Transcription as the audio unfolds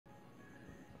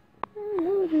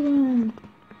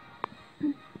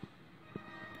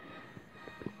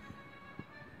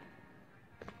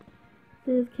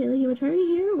is Kaylee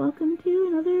here. Welcome to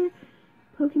another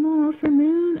Pokemon Ultra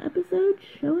Moon episode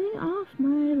showing off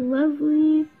my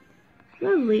lovely,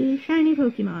 lovely shiny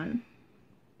Pokemon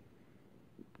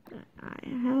that I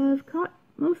have caught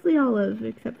mostly all of,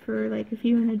 except for like a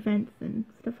few in events and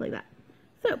stuff like that.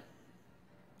 So,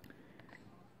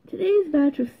 today's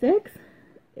batch of 6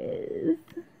 is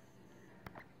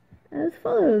as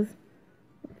follows.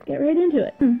 Let's get right into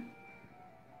it.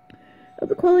 Hope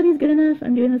the quality is good enough.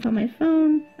 I'm doing this on my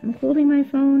phone. I'm holding my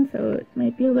phone, so it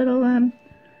might be a little,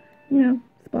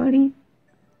 spotty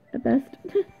at best.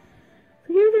 So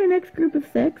here's our next group of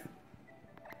 6.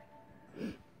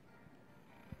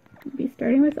 We'll be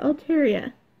starting with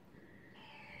Altaria.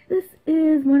 This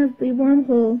is one of the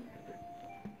wormhole.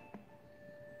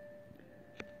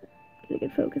 Get a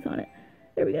good focus on it.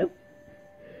 There we go.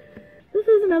 This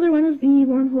is another one of the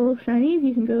wormhole shinies.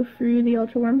 You can go through the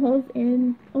ultra wormholes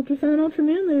in Ultra Sun and Ultra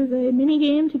Moon. There's a mini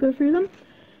game to go through them.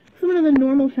 It's one of the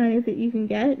normal shinies that you can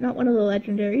get, not one of the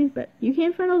legendaries, but you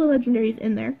can find all the legendaries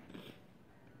in there.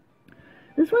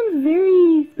 This one's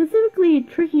very specifically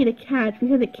tricky to catch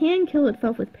because it can kill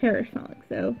itself with Parasonic,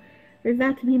 so there's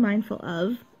that to be mindful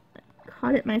of. I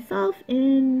caught it myself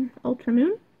in Ultra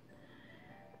Moon,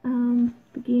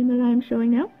 the game that I'm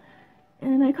showing now.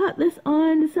 And I caught this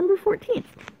on December 14th.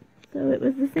 So it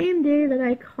was the same day that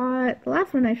I caught the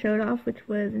last one I showed off, which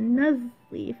was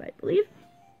Nuzleaf, I believe.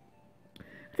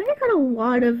 I think I caught a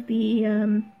lot of the,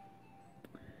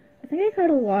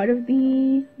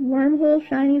 wormhole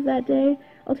shinies that day.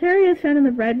 Altaria is found in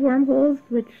the red wormholes,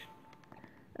 which,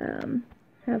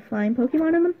 have flying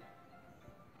Pokemon in them.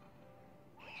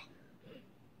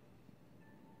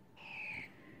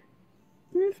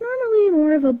 And it's normally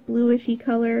more of a bluishy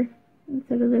color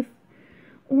instead of this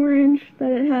orange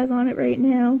that it has on it right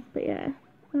now. But yeah,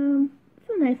 it's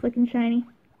a nice looking shiny.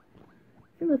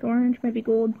 I think this orange might be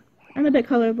gold. I'm a bit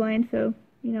colorblind, so,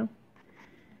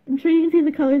 I'm sure you can see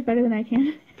the colors better than I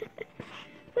can.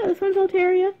 So this one's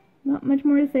Altaria. Not much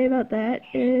more to say about that.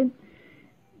 It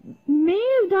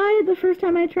may have died the first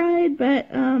time I tried,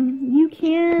 but you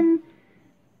can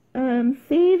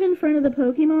save in front of the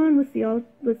Pokemon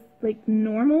with like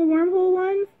normal wormhole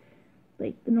ones.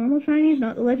 Like the normal shinies,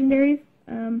 not the legendaries.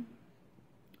 The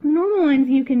normal ones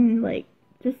you can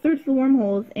just search the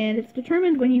wormholes, and it's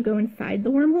determined when you go inside the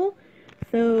wormhole.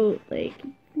 So I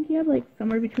think you have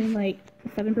somewhere between a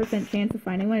 7% chance of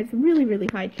finding one. It's really, really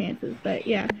high chances, but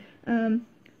yeah.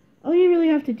 All you really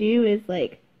have to do is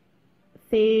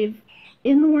save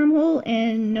in the wormhole,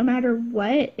 and no matter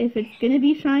what, if it's gonna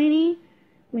be shiny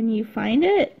when you find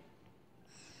it,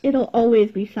 it'll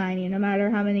always be shiny. No matter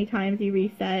how many times you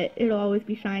reset, it'll always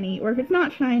be shiny. Or if it's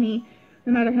not shiny,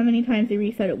 no matter how many times you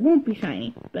reset, it won't be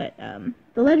shiny. But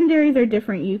the legendaries are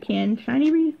different. You can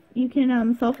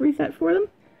self-reset for them,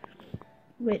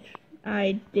 which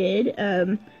I did.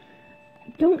 Don't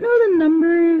know the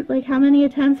number, how many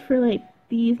attempts for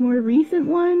these more recent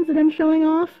ones that I'm showing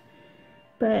off,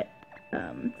 but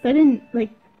so I didn't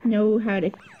know how to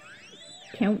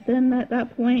count them at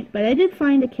that point, but I did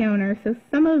find a counter, so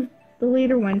some of the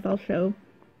later ones I'll show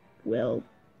will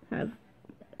have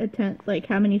attempts,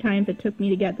 how many times it took me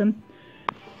to get them.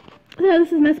 So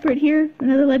this is Mesprit here,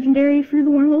 another legendary through the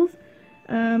wormholes.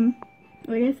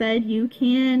 Like I said, you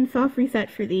can soft reset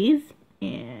for these,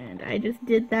 and I just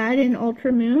did that in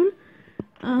Ultra Moon.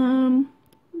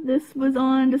 This was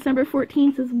on December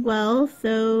 14th as well,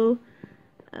 so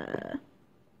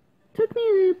took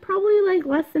me probably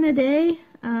less than a day.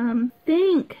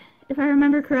 Think, if I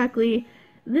remember correctly,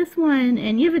 this one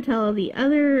and Yveltal, the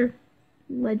other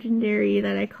legendary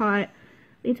that I caught,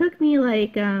 they took me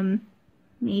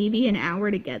maybe an hour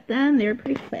to get them. They were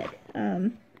pretty quick.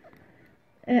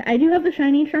 I do have the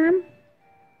shiny charm,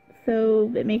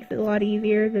 so it makes it a lot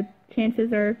easier. The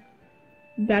chances are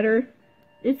better.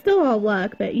 It's still all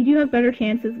luck, but you do have better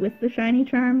chances with the shiny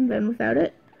charm than without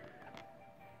it.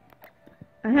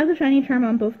 I have the shiny charm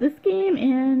on both this game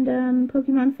and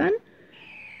Pokemon Sun.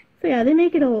 So yeah, it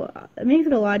makes it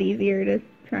a lot easier to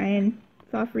try and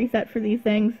soft reset for these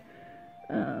things.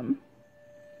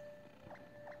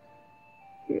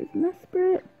 Here's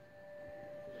Mesprit.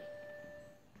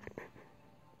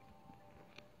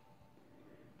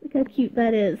 Look how cute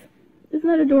that is. Isn't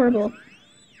that adorable?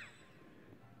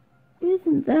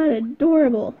 Isn't that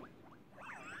adorable?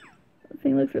 That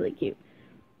thing looks really cute.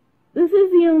 This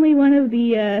is the only one of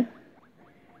the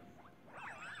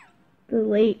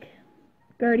lake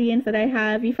guardians that I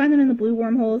have. You find them in the blue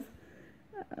wormholes.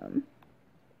 And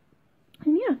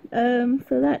yeah,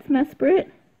 so that's Mesprit.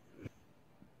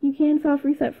 You can soft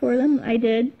reset for them. I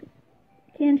did.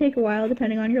 It can take a while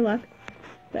depending on your luck.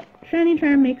 But shiny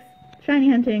charm makes shiny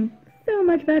hunting so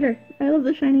much better. I love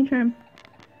the shiny charm.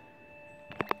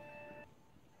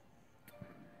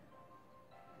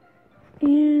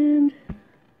 And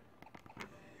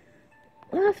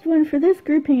last one for this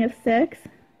grouping of 6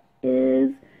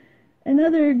 is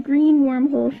another green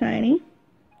wormhole shiny,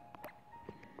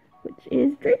 which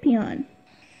is Drapion.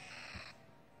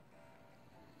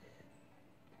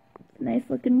 It's a nice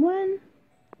looking one.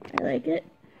 I like it.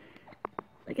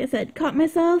 Like I said, caught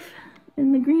myself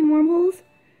in the green wormholes.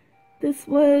 This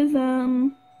was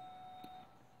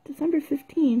December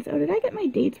 15th. Oh, did I get my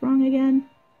dates wrong again?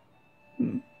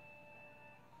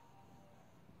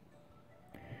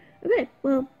 Okay,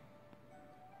 well,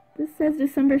 this says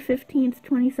December 15th,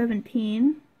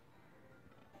 2017.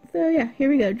 So yeah, here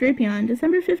we go, Drapion.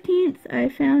 December 15th, I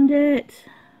found it,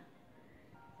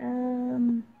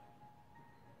 when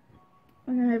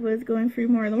I was going through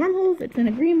more of the wormholes. It's in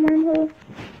a green wormhole.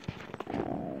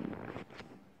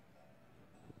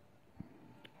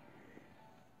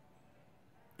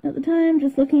 At the time,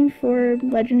 just looking for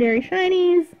legendary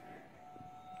shinies.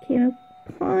 Came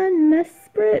upon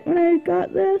Mesprit when I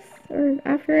got this, or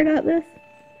after I got this.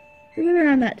 It was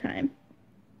around that time.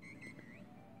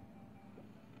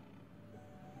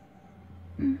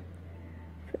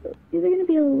 So, these are going to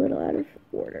be a little out of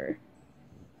order.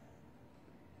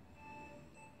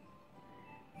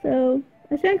 So,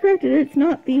 I stand corrected, it's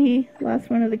not the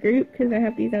last one of the group, because I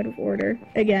have these out of order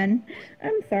again.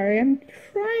 I'm sorry, I'm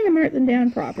trying to mark them down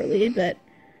properly, but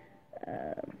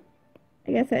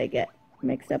I guess I get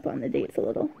mixed up on the dates a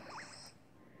little.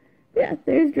 Yeah,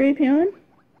 there's Drapion.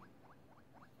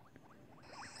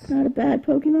 Not a bad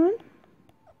Pokemon.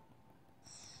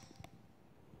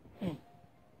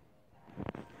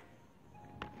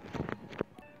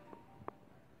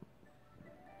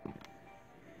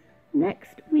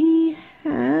 Next, we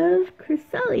have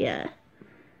Cresselia.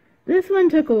 This one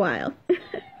took a while.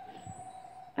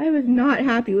 I was not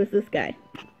happy with this guy.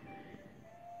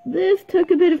 This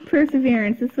took a bit of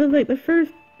perseverance. This was like the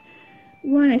first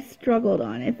one I struggled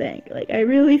on, I think. Like, I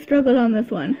really struggled on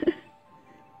this one.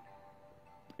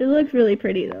 It looks really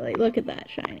pretty though. Like, look at that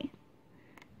shiny.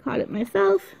 Caught it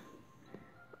myself.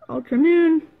 Ultra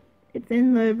Moon. It's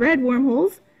in the red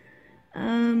wormholes.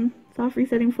 Soft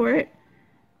resetting for it.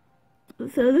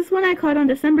 So this one I caught on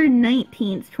December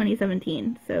 19th,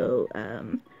 2017. So,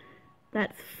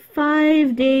 that's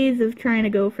 5 days of trying to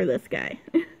go for this guy.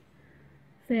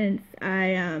 Since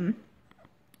I,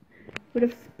 would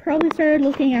have probably started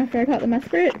looking after I caught the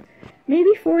Mesprit.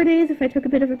 Maybe 4 days if I took a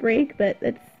bit of a break, but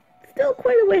it's still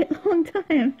quite a long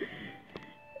time.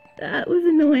 That was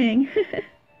annoying.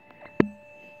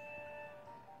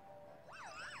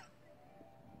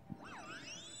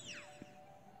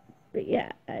 But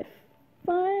yeah, I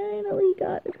finally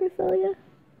got the Cresselia.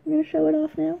 I'm going to show it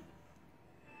off now.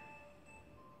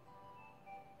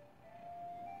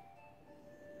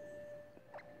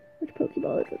 Which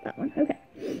Pokeball is it? That one. Okay.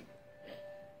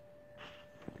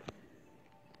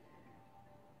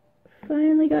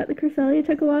 Finally got the Cresselia.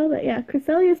 Took a while, but yeah,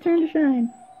 Cresselia's turn to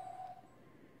shine.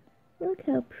 Look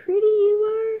how pretty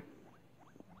you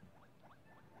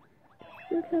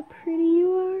are. Look how pretty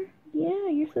you are. Yeah,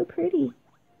 you're so pretty.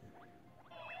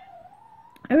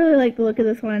 I really like the look of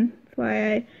this one. That's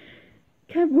why I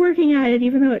kept working at it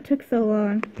even though it took so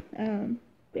long.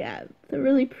 Yeah, it's a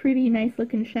really pretty, nice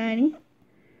looking shiny.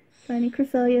 Shiny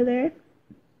Cresselia there.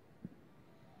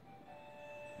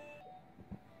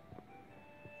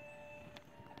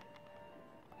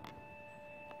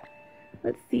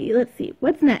 Let's see.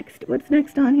 What's next? What's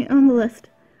next on the list?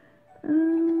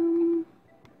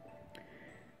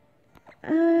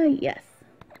 Yes.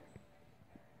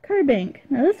 Carbink.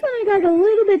 Now this one I got a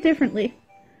little bit differently.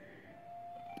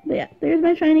 But yeah, there's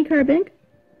my shiny Carbink.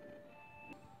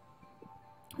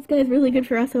 This guy's really good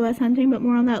for SOS hunting, but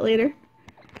more on that later.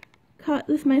 Caught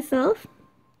this myself.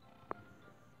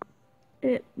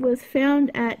 It was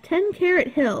found at 10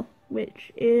 Carat Hill,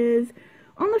 which is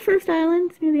on the first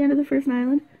island, near the end of the first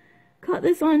island. Caught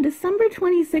this on December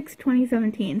 26,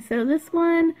 2017. So this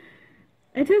one,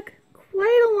 I took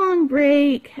quite a long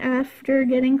break after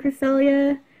getting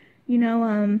Cresselia. You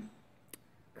know,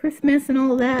 Christmas and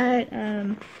all that.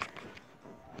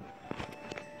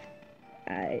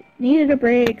 I needed a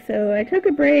break, so I took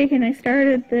a break and I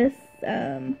started this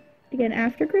again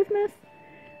after Christmas.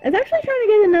 I was actually trying to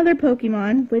get another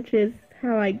Pokemon, which is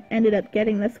how I ended up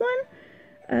getting this one.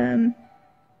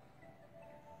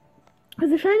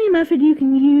 There's a shiny method you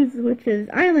can use, which is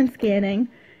island scanning,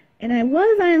 and I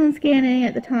was island scanning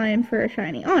at the time for a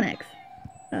shiny Onyx.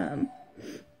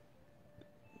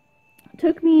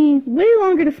 Took me way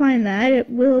longer to find that. It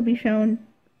will be shown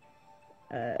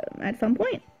at some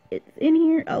point. It's in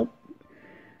here. I'll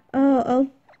I'll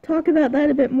talk about that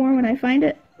a bit more when I find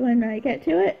it, when I get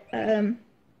to it.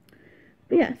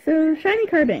 But yeah, so shiny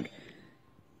Carbink.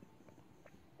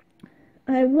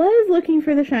 I was looking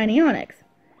for the shiny Onyx.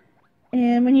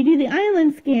 And when you do the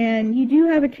island scan, you do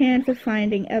have a chance of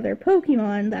finding other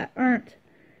Pokemon that aren't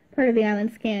part of the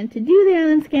island scan. To do the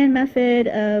island scan method,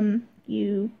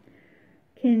 you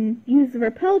can use the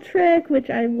repel trick, which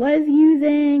I was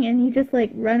using, and you just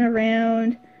like run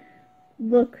around,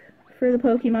 look for the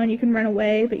Pokemon. You can run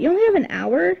away, but you only have an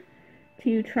hour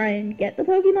to try and get the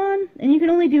Pokemon, and you can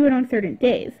only do it on certain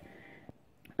days.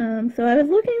 So I was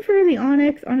looking for the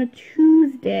Onyx on a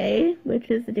Tuesday, which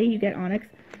is the day you get Onyx,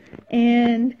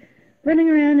 and running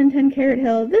around in 10 Carat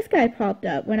Hill, this guy popped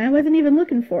up when I wasn't even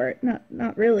looking for it.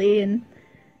 Not really, and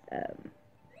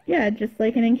yeah, just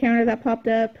like an encounter that popped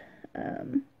up.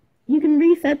 You can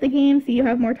reset the game so you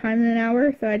have more time than an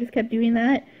hour, so I just kept doing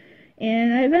that.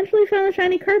 And I eventually found a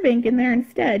shiny Carbink in there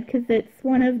instead, because it's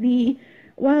one of the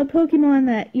wild Pokemon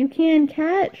that you can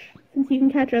catch, since you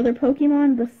can catch other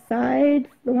Pokemon besides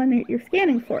the one that you're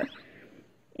scanning for.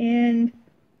 And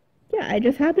yeah, I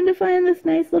just happened to find this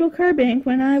nice little Carbink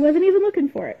when I wasn't even looking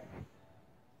for it.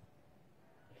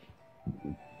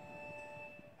 So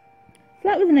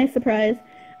that was a nice surprise.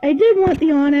 I did want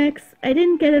the Onyx. I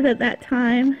didn't get it at that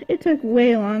time. It took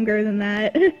way longer than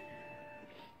that.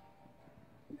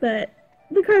 But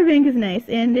the Carbink is nice,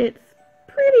 and it's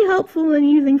pretty helpful in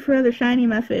using for other shiny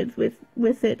methods with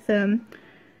its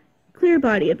clear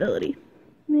body ability.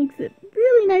 Makes it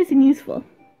really nice and useful.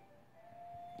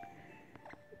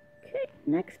 Okay,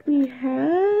 next we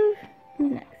have...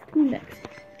 Who's next?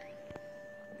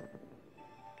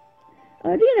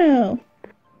 Audino!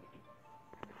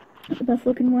 Not the best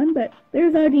looking one, but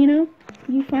there's Audino.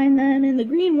 You find them in the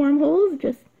green wormholes.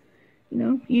 Just,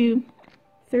 you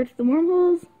search the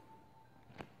wormholes.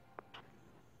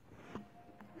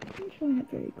 I'm showing it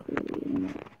very clearly in the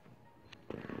map.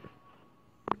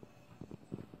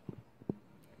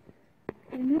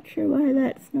 I'm not sure why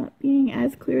that's not being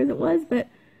as clear as it was, but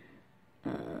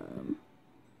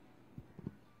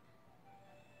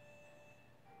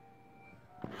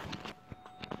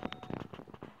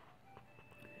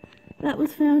that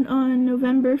was found on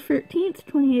November 13th,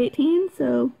 2018,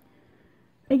 so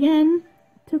again,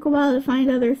 took a while to find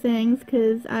other things,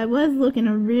 because I was looking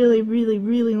a really, really,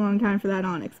 really long time for that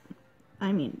Onyx.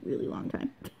 I mean, really long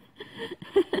time.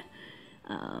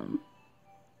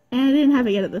 And I didn't have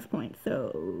it yet at this point,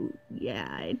 so yeah,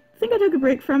 I think I took a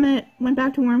break from it, went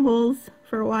back to wormholes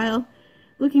for a while,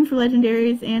 looking for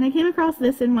legendaries, and I came across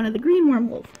this in one of the green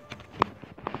wormholes.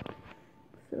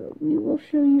 So we will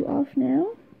show you off now.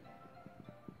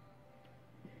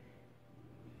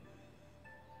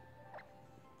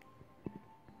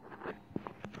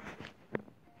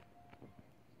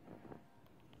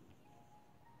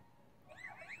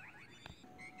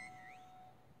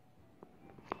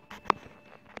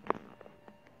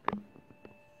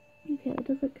 Okay, it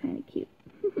does look kind of cute.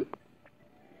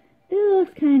 It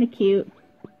looks kind of cute.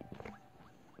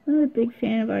 I'm not a big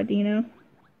fan of Audino.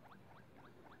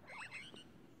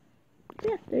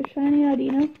 Yeah, there's shiny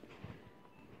Audino.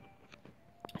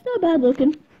 It's not bad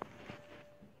looking.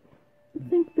 I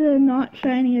think the not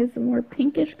shiny is a more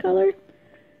pinkish color.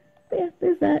 But yeah,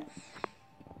 there's that.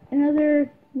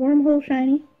 Another wormhole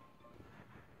shiny.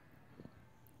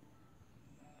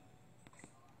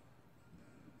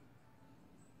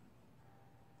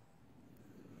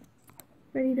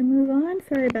 Ready to move on.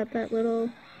 Sorry about that little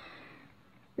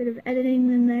bit of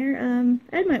editing in there.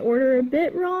 I had my order a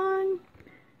bit wrong.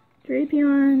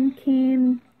 Drapion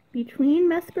came between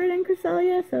Mesprit and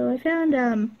Cresselia, so I found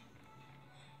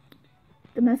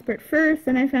the Mesprit first,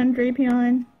 then I found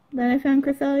Drapion, then I found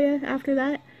Cresselia after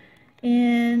that,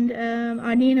 and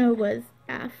Audino was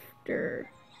after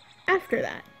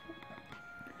that.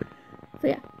 So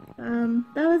yeah,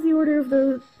 that was the order of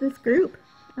this group.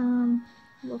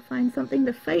 We'll find something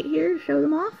to fight here to show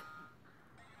them off.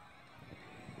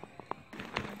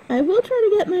 I will try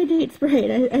to get my dates right,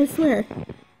 I swear.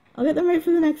 I'll get them right for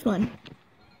the next one.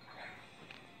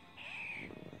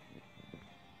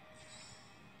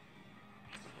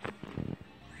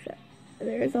 So,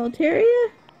 there's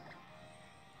Altaria.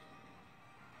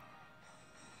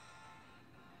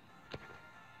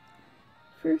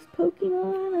 First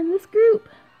Pokemon in this group.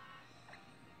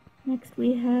 Next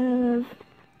we have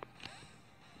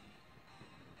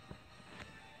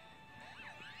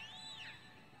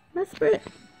Mesprit.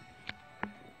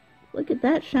 Look at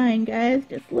that shine, guys.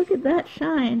 Just look at that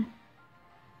shine.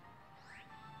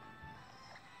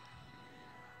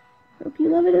 Hope you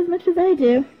love it as much as I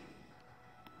do.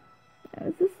 Now,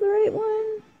 is this the right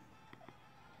one?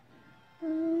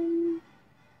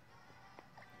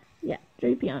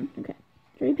 Drapion. Okay.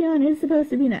 Drapion is supposed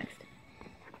to be next.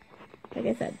 Like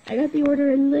I said, I got the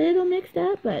order a little mixed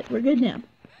up, but we're good now.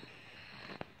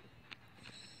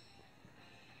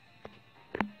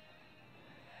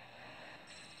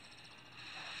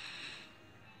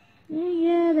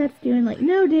 Yeah, that's doing like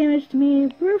no damage to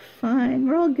me. We're fine.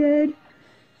 We're all good.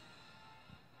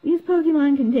 These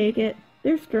Pokemon can take it.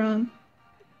 They're strong.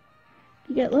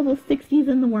 You get level 60s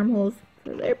in the wormholes,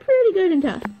 so they're pretty good and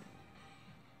tough.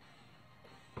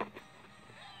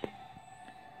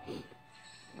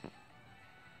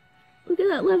 Look at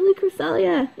that lovely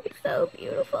Cresselia. It's so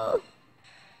beautiful.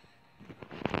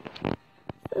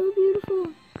 So beautiful.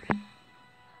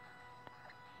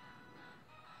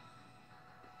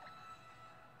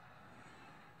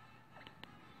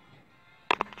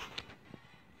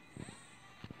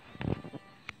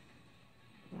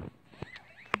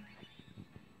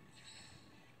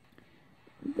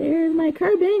 There's my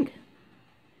Carbink.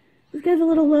 This guy's a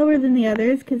little lower than the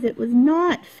others because it was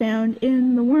not found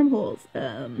in the wormholes.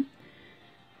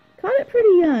 Caught it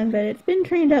pretty young, but it's been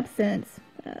trained up since.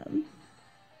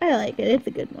 I like it. It's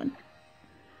a good one.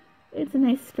 It's a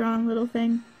nice, strong little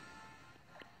thing.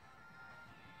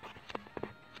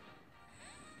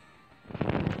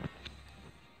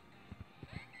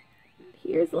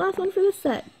 Here's the last one for the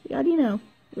set. Yadino,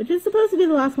 which is supposed to be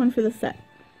the last one for the set.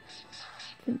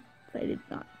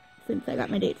 Since I got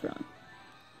my dates wrong.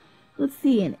 Let's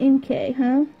see, an NK,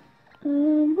 huh? What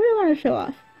do I want to show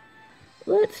off?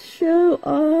 Let's show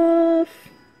off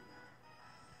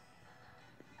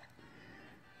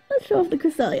the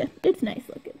Cresselia. It's nice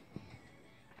looking.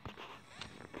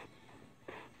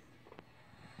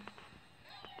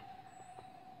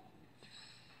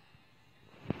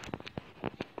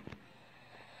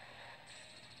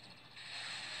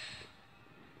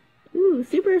 Ooh,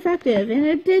 super effective, and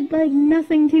it did like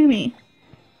nothing to me.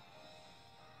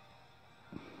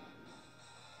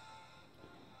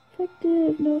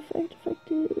 Effective, no effect,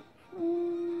 effective.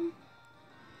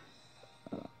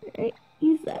 Alright,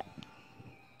 use that.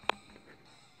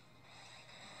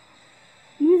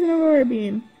 Use an Aurora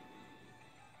Beam.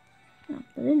 Oh,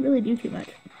 that didn't really do too much.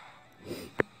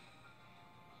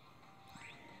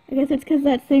 I guess it's because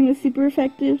that thing was super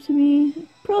effective to me.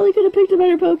 Probably could have picked a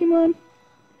better Pokemon.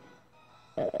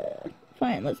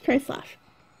 Fine, let's try Slash.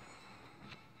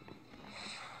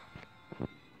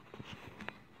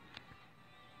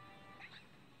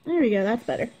 There we go, that's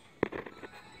better.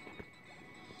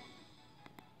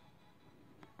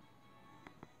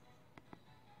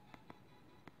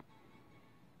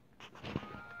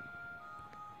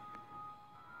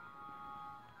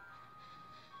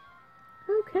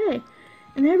 Okay,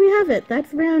 and there we have it.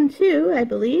 That's round 2, I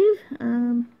believe.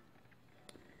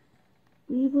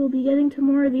 We will be getting to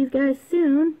more of these guys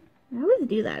soon. I always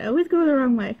do that. I always go the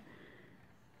wrong way.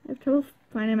 I have trouble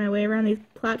finding my way around these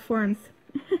platforms.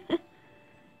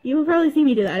 You will probably see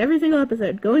me do that every single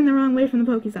episode, going the wrong way from the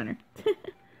Poke Center.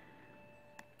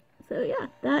 So yeah,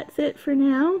 that's it for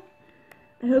now.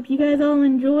 I hope you guys all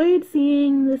enjoyed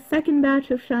seeing the second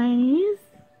batch of shinies.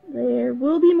 There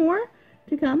will be more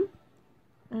to come.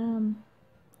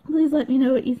 Please let me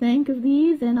know what you think of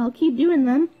these, and I'll keep doing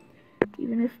them.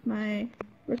 Even if my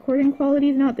recording quality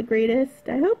is not the greatest,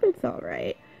 I hope it's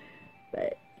alright.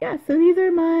 But yeah, so these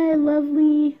are my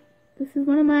lovely, this is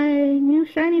one of my new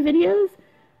shiny videos.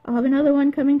 I'll have another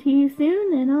one coming to you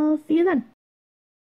soon, and I'll see you then.